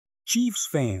Chiefs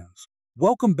fans,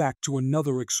 welcome back to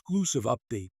another exclusive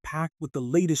update packed with the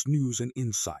latest news and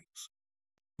insights.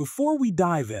 Before we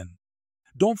dive in,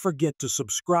 don't forget to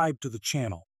subscribe to the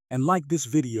channel and like this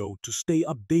video to stay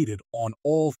updated on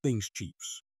all things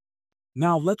Chiefs.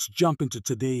 Now let's jump into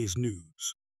today's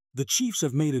news. The Chiefs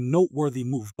have made a noteworthy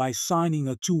move by signing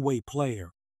a two-way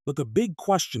player, but the big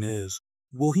question is,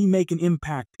 will he make an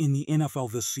impact in the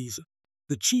NFL this season?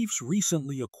 The Chiefs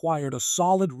recently acquired a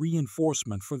solid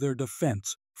reinforcement for their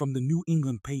defense from the New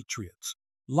England Patriots,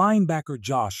 linebacker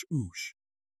Josh Uche.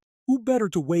 Who better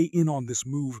to weigh in on this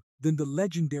move than the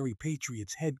legendary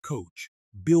Patriots head coach,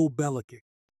 Bill Belichick?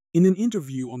 In an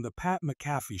interview on the Pat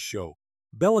McAfee Show,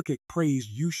 Belichick praised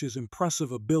Uche's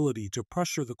impressive ability to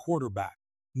pressure the quarterback,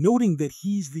 noting that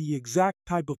he's the exact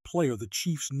type of player the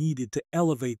Chiefs needed to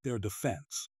elevate their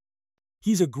defense.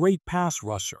 "He's a great pass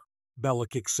rusher,"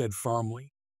 Belichick said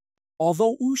firmly.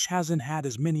 Although Uche hasn't had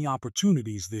as many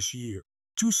opportunities this year,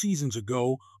 2 seasons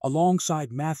ago,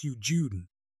 alongside Matthew Judon,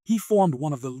 he formed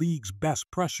one of the league's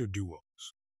best pressure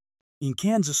duos. In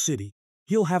Kansas City,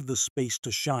 he'll have the space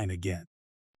to shine again.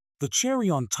 The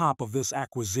cherry on top of this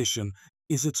acquisition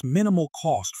is its minimal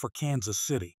cost for Kansas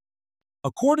City.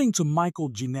 According to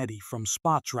Michael Giannetti from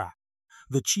Spotrac,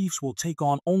 the Chiefs will take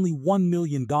on only $1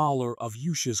 million of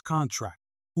Uche's contract,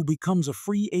 who becomes a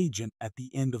free agent at the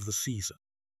end of the season.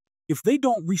 If they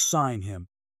don't re-sign him,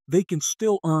 they can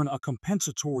still earn a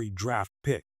compensatory draft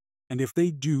pick, and if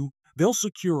they do, they'll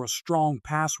secure a strong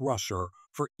pass rusher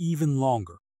for even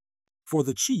longer. For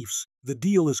the Chiefs, the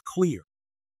deal is clear.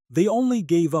 They only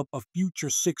gave up a future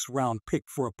 6th-round pick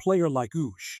for a player like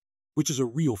Uche, which is a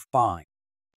real find.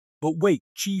 But wait,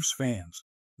 Chiefs fans,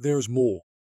 there's more.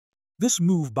 This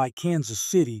move by Kansas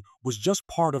City was just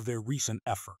part of their recent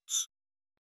efforts.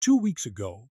 2 weeks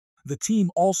ago, the team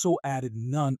also added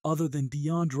none other than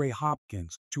DeAndre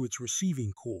Hopkins to its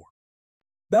receiving core.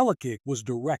 Belichick was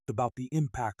direct about the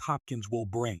impact Hopkins will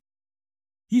bring.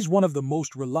 He's one of the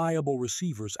most reliable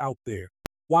receivers out there.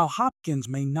 While Hopkins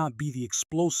may not be the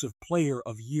explosive player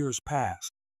of years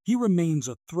past, he remains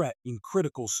a threat in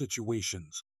critical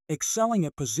situations, excelling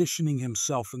at positioning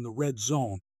himself in the red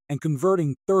zone and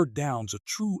converting third downs, a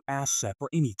true asset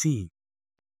for any team.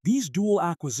 These dual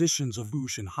acquisitions of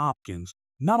Uche and Hopkins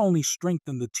not only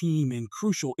strengthen the team in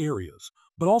crucial areas,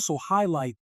 but also highlight